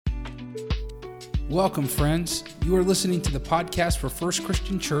Welcome, friends. You are listening to the podcast for First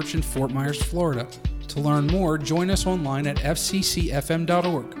Christian Church in Fort Myers, Florida. To learn more, join us online at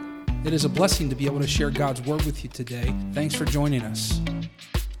fccfm.org. It is a blessing to be able to share God's Word with you today. Thanks for joining us.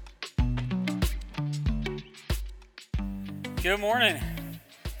 Good morning.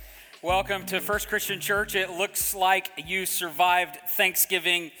 Welcome to First Christian Church. It looks like you survived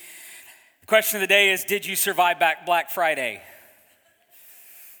Thanksgiving. The question of the day is, did you survive Black Friday?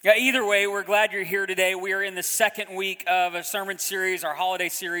 Yeah, either way, we're glad you're here today. We are in the second week of a sermon series, our holiday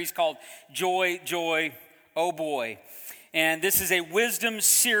series called Joy, Joy, Oh Boy. And this is a wisdom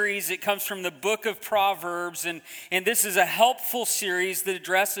series. It comes from the book of Proverbs. And this is a helpful series that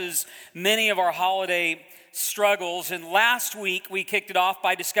addresses many of our holiday struggles. And last week, we kicked it off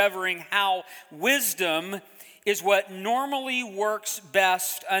by discovering how wisdom is what normally works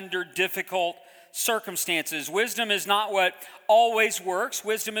best under difficult circumstances. Wisdom is not what always works.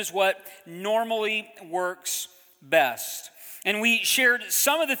 Wisdom is what normally works best. And we shared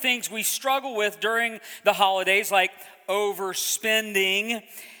some of the things we struggle with during the holidays, like overspending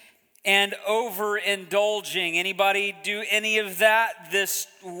and overindulging. Anybody do any of that this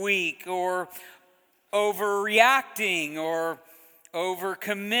week? Or overreacting or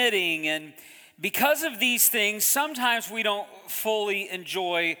overcommitting? And because of these things, sometimes we don't fully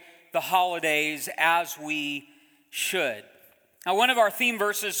enjoy the holidays as we should. Now, one of our theme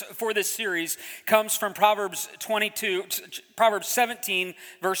verses for this series comes from Proverbs 17,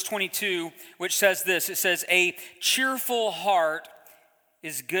 verse 22, which says this. It says, "A cheerful heart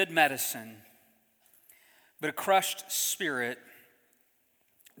is good medicine, but a crushed spirit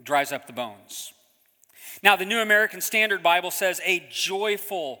dries up the bones." Now, the New American Standard Bible says, "A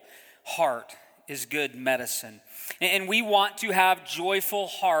joyful heart is good medicine." And we want to have joyful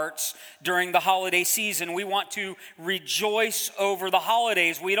hearts during the holiday season. We want to rejoice over the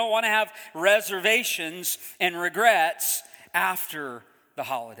holidays. We don't want to have reservations and regrets after the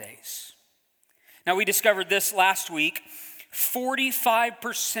holidays. Now, we discovered this last week.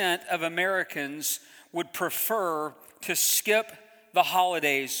 45% of Americans would prefer to skip the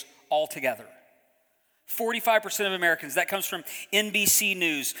holidays altogether. 45% of Americans. That comes from NBC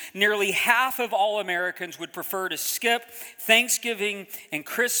News. Nearly half of all Americans would prefer to skip Thanksgiving and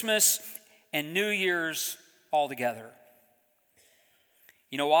Christmas and New Year's altogether.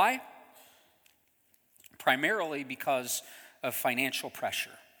 You know why? Primarily because of financial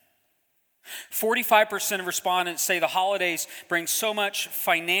pressure. 45% of respondents say the holidays bring so much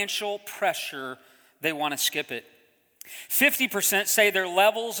financial pressure they want to skip it. 50% say their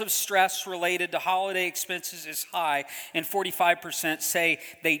levels of stress related to holiday expenses is high, and 45% say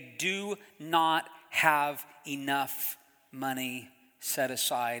they do not have enough money set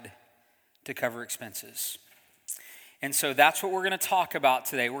aside to cover expenses. And so that's what we're going to talk about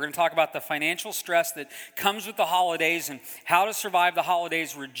today. We're going to talk about the financial stress that comes with the holidays and how to survive the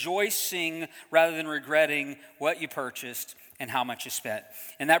holidays rejoicing rather than regretting what you purchased and how much you spent.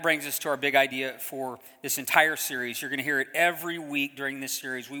 And that brings us to our big idea for this entire series. You're going to hear it every week during this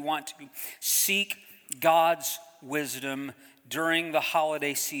series. We want to seek God's wisdom during the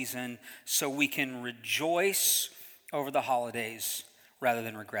holiday season so we can rejoice over the holidays rather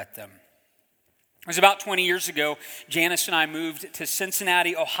than regret them. It was about 20 years ago, Janice and I moved to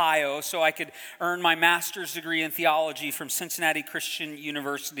Cincinnati, Ohio, so I could earn my master's degree in theology from Cincinnati Christian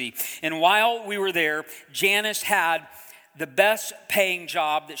University. And while we were there, Janice had the best paying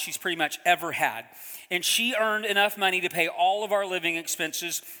job that she's pretty much ever had. And she earned enough money to pay all of our living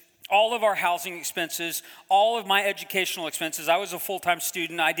expenses, all of our housing expenses, all of my educational expenses. I was a full-time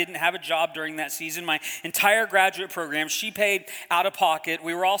student. I didn't have a job during that season. My entire graduate program, she paid out of pocket.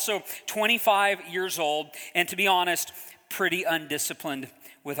 We were also 25 years old, and to be honest, pretty undisciplined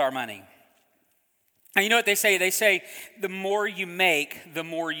with our money. And you know what they say? They say the more you make, the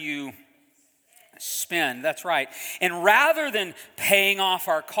more you spend. That's right. And rather than paying off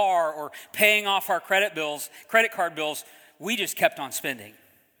our car or paying off our credit card bills, we just kept on spending.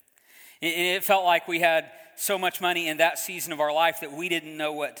 And it felt like we had so much money in that season of our life that we didn't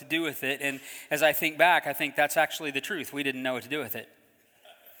know what to do with it. And as I think back, I think that's actually the truth. We didn't know what to do with it.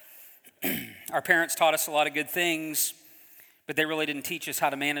 Our parents taught us a lot of good things, but they really didn't teach us how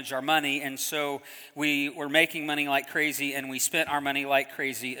to manage our money. And so we were making money like crazy, and we spent our money like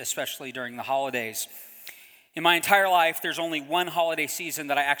crazy, especially during the holidays. In my entire life, there's only one holiday season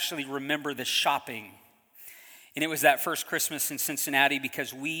that I actually remember the shopping. And it was that first Christmas in Cincinnati,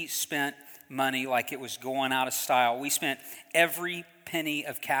 because we spent money like it was going out of style. We spent every penny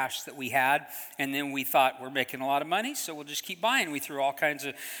of cash that we had, and then we thought, we're making a lot of money, so we'll just keep buying. We threw all kinds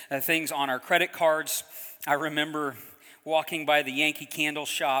of things on our credit cards. I remember walking by the Yankee Candle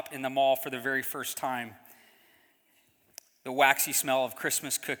shop in the mall for the very first time. The waxy smell of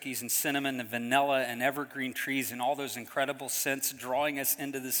Christmas cookies and cinnamon and vanilla and evergreen trees and all those incredible scents drawing us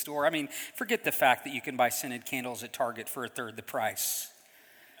into the store. I mean, forget the fact that you can buy scented candles at Target for a third the price.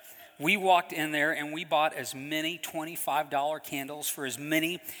 We walked in there and we bought as many $25 candles for as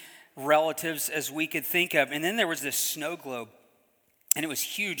many relatives as we could think of. And then there was this snow globe. And it was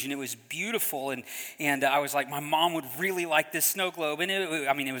huge and it was beautiful. And I was like, my mom would really like this snow globe. And it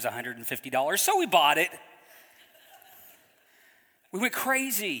was $150. So we bought it. We went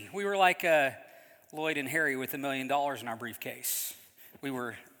crazy. We were like Lloyd and Harry with $1 million in our briefcase. We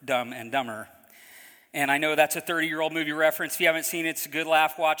were Dumb and Dumber. And I know that's a 30-year-old movie reference. If you haven't seen it, it's a good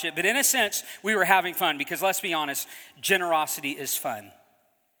laugh, watch it. But in a sense, we were having fun because let's be honest, generosity is fun,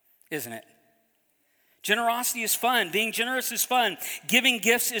 isn't it? Generosity is fun. Being generous is fun. Giving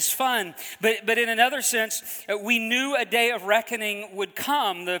gifts is fun. But in another sense, we knew a day of reckoning would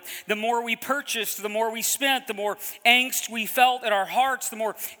come. The more we purchased, the more we spent, the more angst we felt in our hearts, the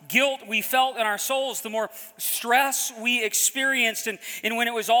more guilt we felt in our souls, the more stress we experienced. And when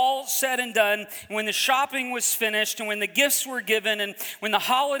it was all said and done, when the shopping was finished, and when the gifts were given, and when the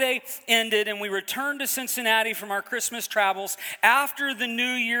holiday ended, and we returned to Cincinnati from our Christmas travels, after the new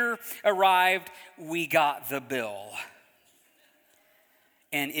year arrived, we got the bill.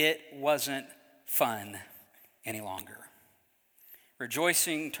 And it wasn't fun any longer.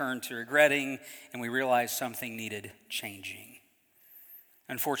 Rejoicing turned to regretting, and we realized something needed changing.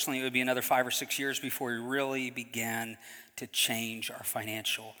 Unfortunately, it would be another 5 or 6 years before we really began to change our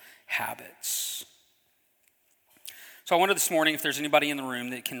financial habits. So I wonder this morning if there's anybody in the room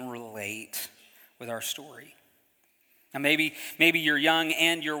that can relate with our story. Now maybe you're young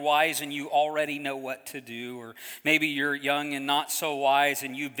and you're wise and you already know what to do, or maybe you're young and not so wise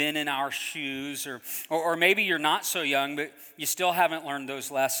and you've been in our shoes, or maybe you're not so young but you still haven't learned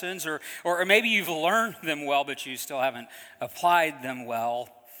those lessons, or maybe you've learned them well but you still haven't applied them well,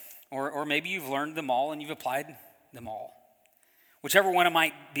 or maybe you've learned them all and you've applied them all. Whichever one it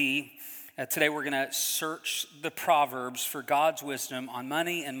might be, today we're going to search the Proverbs for God's wisdom on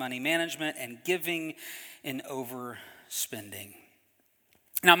money and money management and giving and overspending.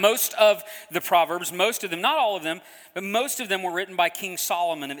 Now, most of the Proverbs, most of them, not all of them, but most of them were written by King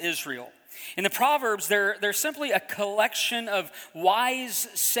Solomon of Israel. In the Proverbs, they're simply a collection of wise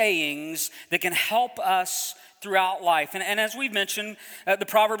sayings that can help us throughout life. And as we've mentioned, the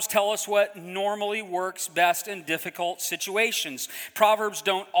Proverbs tell us what normally works best in difficult situations. Proverbs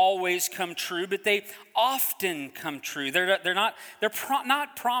don't always come true, but they often come true. They're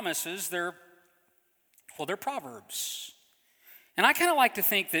not promises, they're Proverbs. And I kind of like to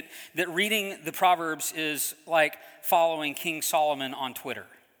think that reading the Proverbs is like following King Solomon on Twitter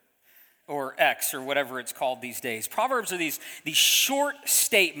or X or whatever it's called these days. Proverbs are these short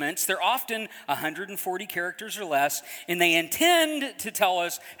statements. They're often 140 characters or less, and they intend to tell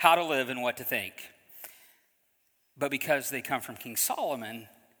us how to live and what to think. But because they come from King Solomon,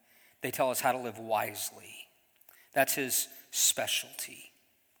 they tell us how to live wisely. That's his specialty.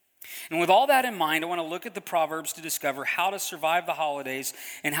 And with all that in mind, I want to look at the Proverbs to discover how to survive the holidays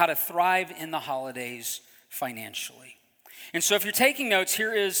and how to thrive in the holidays financially. And so if you're taking notes,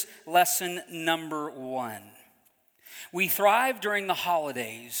 here is lesson number 1. We thrive during the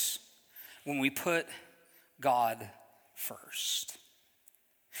holidays when we put God first.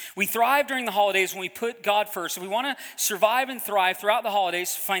 We thrive during the holidays when we put God first. If we want to survive and thrive throughout the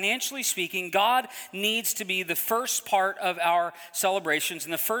holidays, financially speaking, God needs to be the first part of our celebrations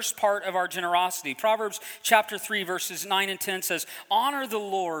and the first part of our generosity. Proverbs chapter 3, verses 9 and 10 says, "Honor the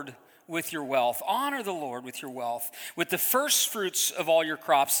Lord with your wealth. Honor the Lord with your wealth, with the first fruits of all your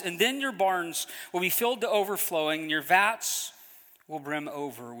crops, and then your barns will be filled to overflowing, and your vats will brim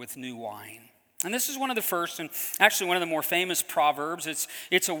over with new wine." And this is one of the first and actually one of the more famous Proverbs.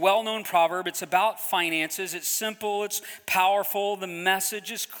 It's a well-known proverb. It's about finances. It's simple. It's powerful. The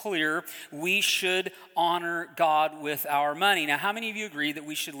message is clear. We should honor God with our money. Now, how many of you agree that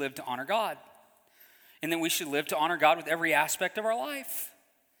we should live to honor God? And that we should live to honor God with every aspect of our life?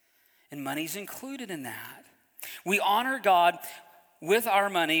 And money's included in that. We honor God with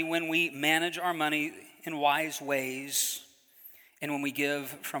our money when we manage our money in wise ways and when we give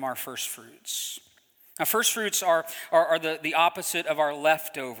from our first fruits. Now, first fruits are the opposite of our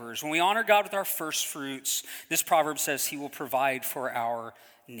leftovers. When we honor God with our first fruits, this proverb says he will provide for our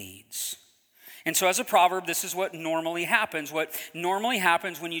needs. And so as a proverb, this is what normally happens. What normally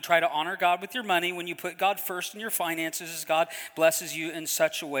happens when you try to honor God with your money, when you put God first in your finances, is God blesses you in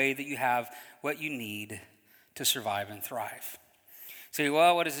such a way that you have what you need to survive and thrive. So,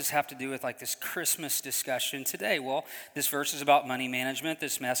 well, what does this have to do with like this Christmas discussion today? Well, this verse is about money management.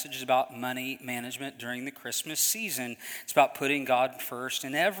 This message is about money management during the Christmas season. It's about putting God first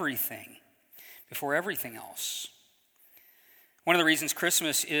in everything, before everything else. One of the reasons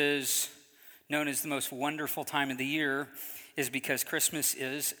Christmas is known as the most wonderful time of the year is because Christmas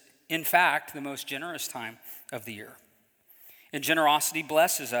is, in fact, the most generous time of the year. And generosity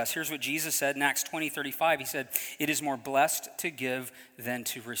blesses us. Here's what Jesus said in Acts 20:35. He said, "It is more blessed to give than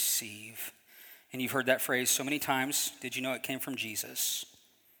to receive." And you've heard that phrase so many times. Did you know it came from Jesus?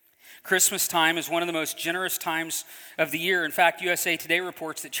 Christmas time is one of the most generous times of the year. In fact, USA Today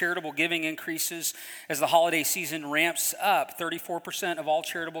reports that charitable giving increases as the holiday season ramps up. 34% of all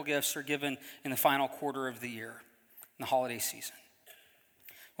charitable gifts are given in the final quarter of the year, in the holiday season.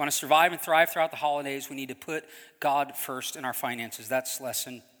 We want to survive and thrive throughout the holidays. We need to put God first in our finances. That's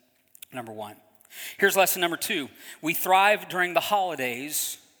lesson number one. Here's lesson number two. We thrive during the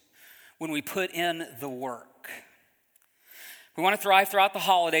holidays when we put in the work. We want to thrive throughout the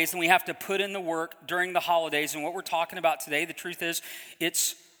holidays, and we have to put in the work during the holidays. And what we're talking about today, the truth is,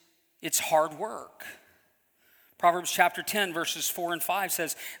 it's hard work. Proverbs chapter 10, verses 4 and 5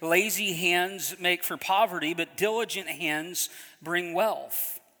 says, "Lazy hands make for poverty, but diligent hands bring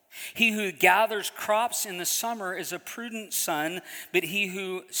wealth. He who gathers crops in the summer is a prudent son, but he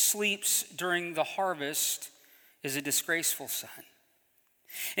who sleeps during the harvest is a disgraceful son."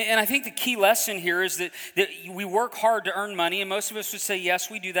 And I think the key lesson here is that we work hard to earn money, and most of us would say, yes,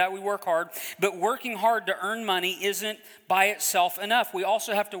 we do that, we work hard, but working hard to earn money isn't by itself enough. We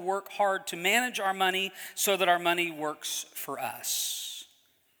also have to work hard to manage our money so that our money works for us,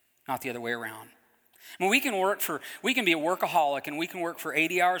 not the other way around. I mean, we can be a workaholic, and we can work for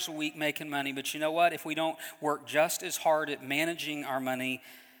 80 hours a week making money, but you know what? If we don't work just as hard at managing our money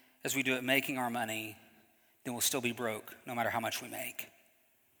as we do at making our money, then we'll still be broke no matter how much we make.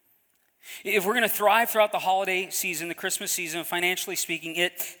 If we're going to thrive throughout the holiday season, the Christmas season, financially speaking,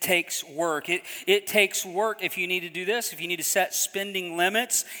 it takes work. It takes work if you need to do this. If you need to set spending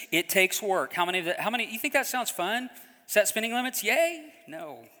limits, it takes work. How many, you think that sounds fun? Set spending limits? Yay?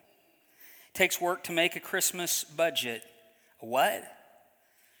 No. It takes work to make a Christmas budget. A what?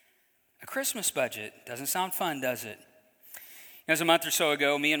 A Christmas budget. Doesn't sound fun, does it? It was a month or so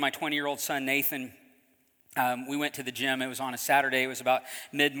ago, me and my 20-year-old son, Nathan, we went to the gym. It was on a Saturday. It was about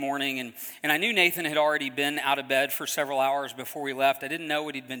mid-morning. And I knew Nathan had already been out of bed for several hours before we left. I didn't know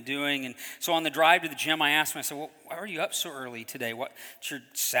what he'd been doing. And so on the drive to the gym, I asked him, I said, "Well, why are you up so early today? It's your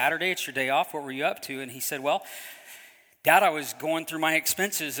Saturday. It's your day off. What were you up to?" And he said, "Well, Dad, I was going through my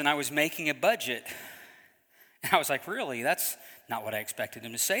expenses and I was making a budget." And I was like, "Really? That's not what I expected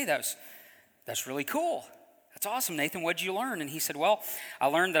him to say. That's really cool. That's awesome, Nathan. What'd you learn?" And he said, "Well, I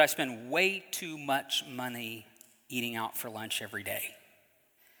learned that I spend way too much money eating out for lunch every day,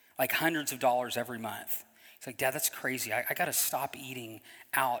 like hundreds of dollars every month." He's like, "Dad, that's crazy. I got to stop eating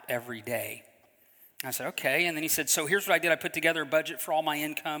out every day." And I said, "Okay." And then he said, "So here's what I did. I put together a budget for all my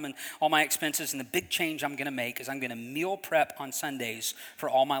income and all my expenses. And the big change I'm going to make is I'm going to meal prep on Sundays for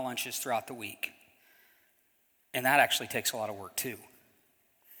all my lunches throughout the week." And that actually takes a lot of work too.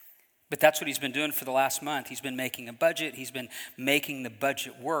 But that's what he's been doing for the last month. He's been making a budget. He's been making the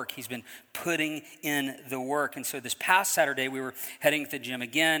budget work. He's been putting in the work. And so this past Saturday, we were heading to the gym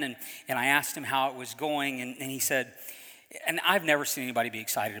again, and I asked him how it was going, and he said, and I've never seen anybody be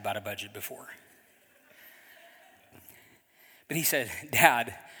excited about a budget before. But he said,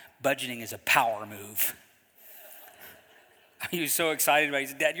 "Dad, budgeting is a power move." He was so excited about it. He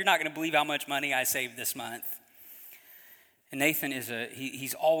said, "Dad, you're not going to believe how much money I saved this month." And Nathan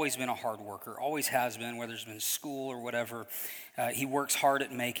he's always been a hard worker, always has been, whether it's been school or whatever. He works hard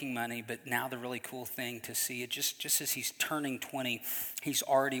at making money, but now the really cool thing to see, just as he's turning 20, he's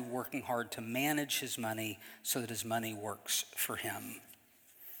already working hard to manage his money so that his money works for him.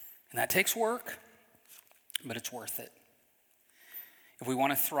 And that takes work, but it's worth it. If we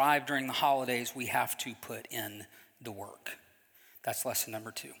want to thrive during the holidays, we have to put in the work. That's lesson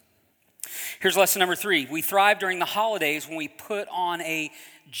number 2. Here's lesson number 3. We thrive during the holidays when we put on a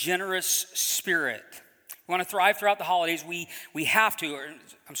generous spirit. We want to thrive throughout the holidays. We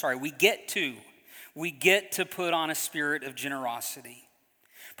get to put on a spirit of generosity.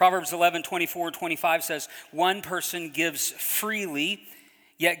 Proverbs 11:24-25 says, "One person gives freely,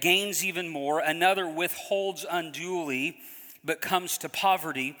 yet gains even more. Another withholds unduly, but comes to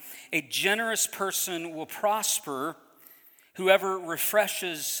poverty. A generous person will prosper. Whoever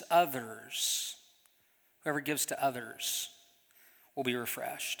refreshes others, whoever gives to others, will be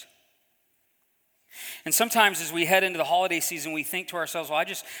refreshed." And sometimes as we head into the holiday season, we think to ourselves, well, I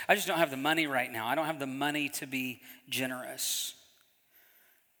just don't have the money right now. I don't have the money to be generous.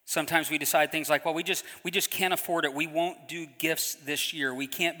 Sometimes we decide things like, well, we just can't afford it. We won't do gifts this year. We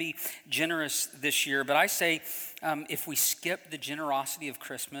can't be generous this year. But I say, if we skip the generosity of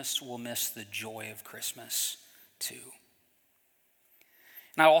Christmas, we'll miss the joy of Christmas too.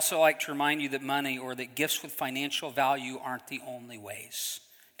 And I also like to remind you that money or that gifts with financial value aren't the only ways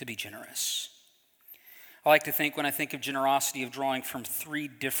to be generous. I like to think, when I think of generosity, of drawing from three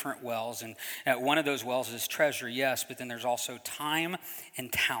different wells. And one of those wells is treasure, yes, but then there's also time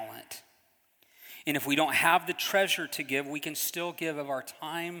and talent. And if we don't have the treasure to give, we can still give of our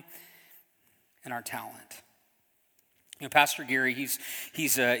time and our talent. You know, Pastor Gary, he's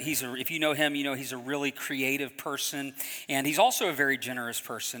if you know him, you know he's a really creative person, and he's also a very generous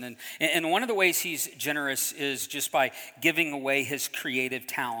person. And one of the ways he's generous is just by giving away his creative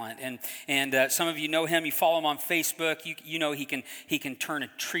talent. And some of you know him, you follow him on Facebook. You know he can turn a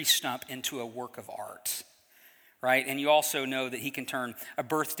tree stump into a work of art. Right? And you also know that he can turn a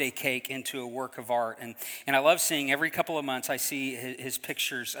birthday cake into a work of art. And I love seeing every couple of months I see his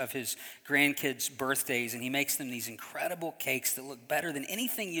pictures of his grandkids' birthdays, and he makes them these incredible cakes that look better than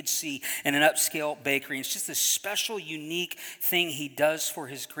anything you'd see in an upscale bakery. And it's just this special, unique thing he does for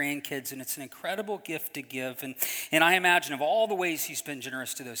his grandkids, and it's an incredible gift to give. And I imagine of all the ways he's been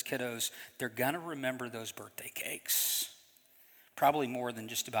generous to those kiddos, they're going to remember those birthday cakes, probably more than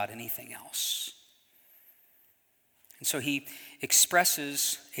just about anything else. And so he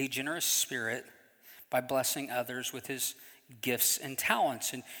expresses a generous spirit by blessing others with his gifts and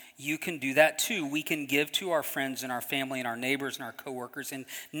talents. And you can do that too. We can give to our friends and our family and our neighbors and our coworkers in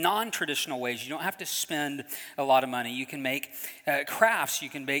non-traditional ways. You don't have to spend a lot of money. You can make crafts. You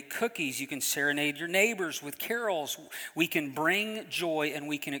can bake cookies. You can serenade your neighbors with carols. We can bring joy and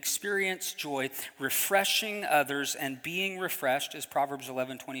we can experience joy, refreshing others and being refreshed, as Proverbs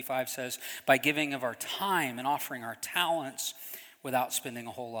 11:25 says, by giving of our time and offering our talents without spending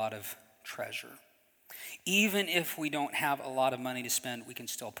a whole lot of treasure. Even if we don't have a lot of money to spend, we can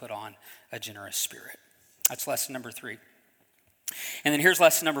still put on a generous spirit. That's lesson number 3. And then here's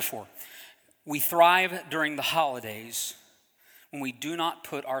lesson number 4. We thrive during the holidays when we do not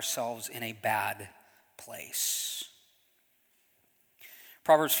put ourselves in a bad place.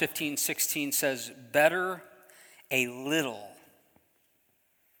 Proverbs 15:16 says, better a little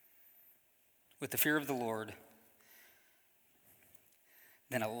with the fear of the Lord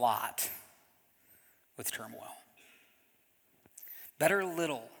than a lot with turmoil. Better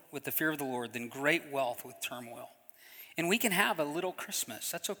little with the fear of the Lord than great wealth with turmoil. And we can have a little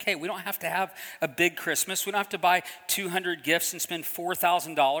Christmas. That's okay. We don't have to have a big Christmas. We don't have to buy 200 gifts and spend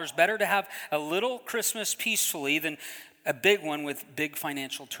 $4,000. Better to have a little Christmas peacefully than a big one with big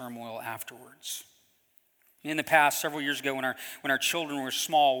financial turmoil afterwards. In the past, several years ago, when our children were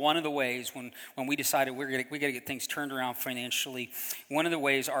small, one of the ways when we decided we got to get things turned around financially, one of the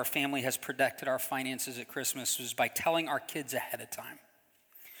ways our family has protected our finances at Christmas was by telling our kids ahead of time.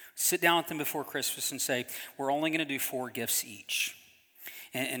 Sit down with them before Christmas and say, we're only going to do 4 gifts each.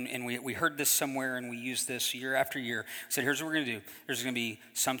 And we heard this somewhere, and we used this year after year. We said, here's what we're going to do. There's going to be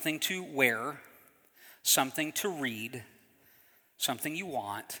something to wear, something to read, something you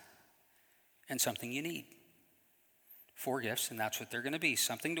want, and something you need. 4 gifts, and that's what they're going to be.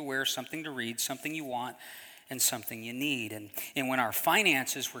 Something to wear, something to read, something you want, and something you need. And when our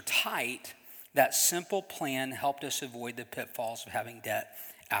finances were tight, that simple plan helped us avoid the pitfalls of having debt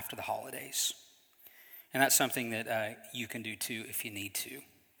after the holidays. And that's something that you can do too if you need to.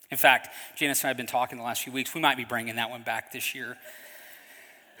 In fact, Janice and I have been talking the last few weeks. We might be bringing that one back this year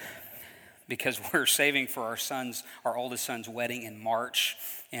because we're saving for our oldest son's wedding in March.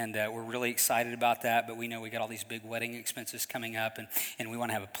 And we're really excited about that, but we know we got all these big wedding expenses coming up, and we want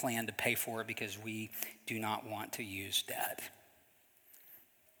to have a plan to pay for it because we do not want to use debt.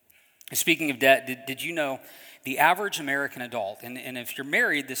 Speaking of debt, did you know the average American adult, and if you're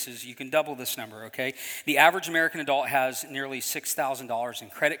married, you can double this number, okay? The average American adult has nearly $6,000 in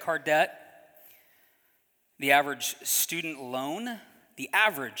credit card debt. The average student loan, the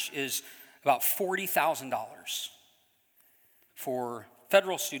average is about $40,000 for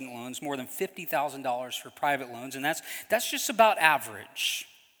federal student loans, more than $50,000 for private loans, and that's just about average.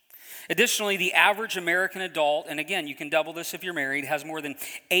 Additionally, the average American adult, and again, you can double this if you're married, has more than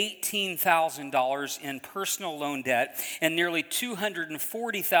 $18,000 in personal loan debt and nearly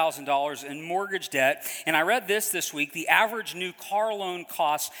 $240,000 in mortgage debt. And I read this week, the average new car loan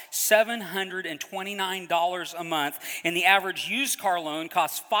costs $729 a month, and the average used car loan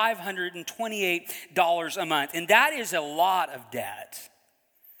costs $528 a month. And that is a lot of debt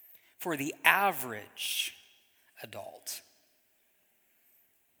for the average adult.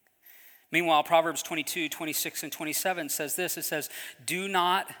 Meanwhile, Proverbs 22, 26, and 27 says this. It says, do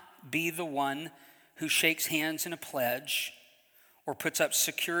not be the one who shakes hands in a pledge or puts up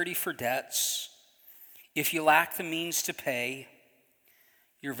security for debts. If you lack the means to pay,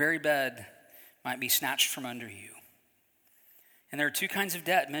 your very bed might be snatched from under you. And there are two kinds of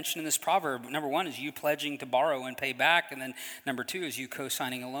debt mentioned in this proverb. Number one is you pledging to borrow and pay back. And then number two is you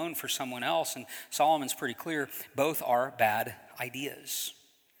co-signing a loan for someone else. And Solomon's pretty clear, both are bad ideas.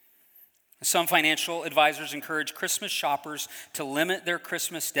 Some financial advisors encourage Christmas shoppers to limit their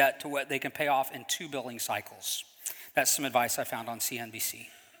Christmas debt to what they can pay off in 2 billing cycles. That's some advice I found on CNBC.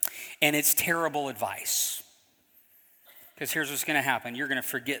 And it's terrible advice. Because here's what's going to happen. You're going to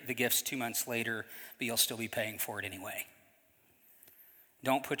forget the gifts 2 months later, but you'll still be paying for it anyway.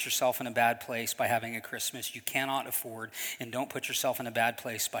 Don't put yourself in a bad place by having a Christmas you cannot afford, and don't put yourself in a bad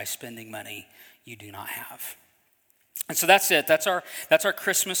place by spending money you do not have. And so that's it. That's our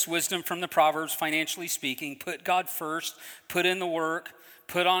Christmas wisdom from the Proverbs, financially speaking. Put God first, put in the work,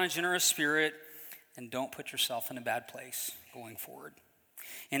 put on a generous spirit, and don't put yourself in a bad place going forward.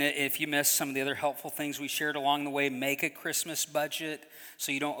 And if you missed some of the other helpful things we shared along the way, make a Christmas budget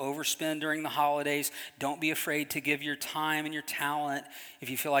so you don't overspend during the holidays. Don't be afraid to give your time and your talent if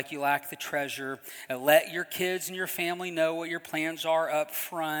you feel like you lack the treasure. Let your kids and your family know what your plans are up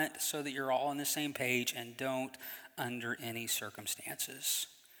front so that you're all on the same page, and don't, under any circumstances,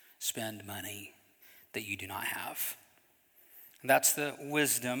 spend money that you do not have. And that's the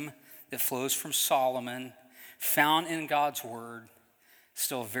wisdom that flows from Solomon, found in God's word,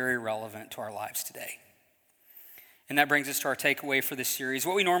 still very relevant to our lives today. And that brings us to our takeaway for this series.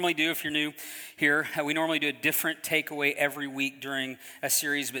 What we normally do, if you're new here, we normally do a different takeaway every week during a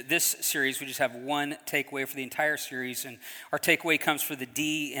series. But this series, we just have one takeaway for the entire series. And our takeaway comes for the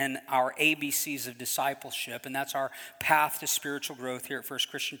D in our ABCs of discipleship. And that's our path to spiritual growth here at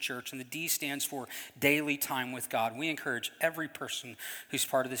First Christian Church. And the D stands for daily time with God. We encourage every person who's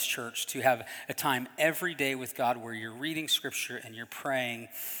part of this church to have a time every day with God where you're reading scripture and you're praying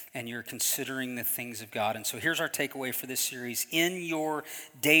and you're considering the things of God. And so here's our takeaway for this series. In your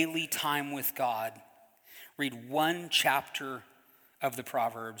daily time with God, read one chapter of the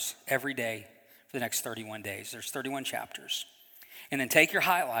Proverbs every day for the next 31 days. There's 31 chapters. And then take your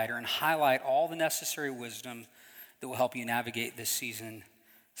highlighter and highlight all the necessary wisdom that will help you navigate this season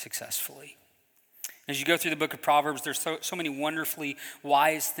successfully. As you go through the book of Proverbs, there's so many wonderfully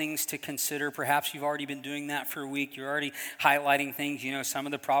wise things to consider. Perhaps you've already been doing that for a week. You're already highlighting things. You know, some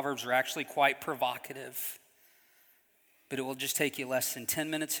of the Proverbs are actually quite provocative. But it will just take you less than 10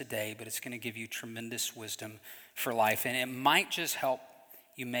 minutes a day, but it's going to give you tremendous wisdom for life. And it might just help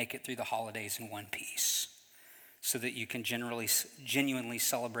you make it through the holidays in one piece so that you can genuinely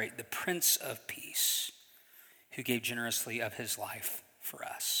celebrate the Prince of Peace who gave generously of his life for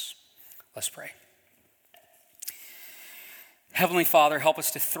us. Let's pray. Heavenly Father, help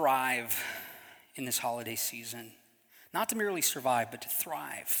us to thrive in this holiday season. Not to merely survive, but to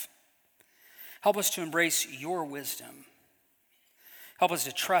thrive. Help us to embrace your wisdom. Help us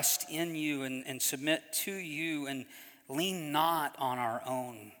to trust in you and submit to you and lean not on our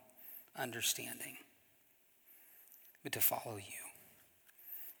own understanding, but to follow you.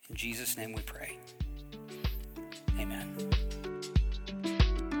 In Jesus' name we pray. Amen.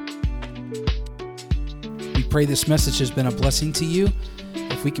 We pray this message has been a blessing to you.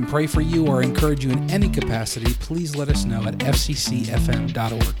 If we can pray for you or encourage you in any capacity, please let us know at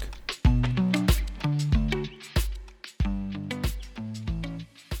fccfm.org.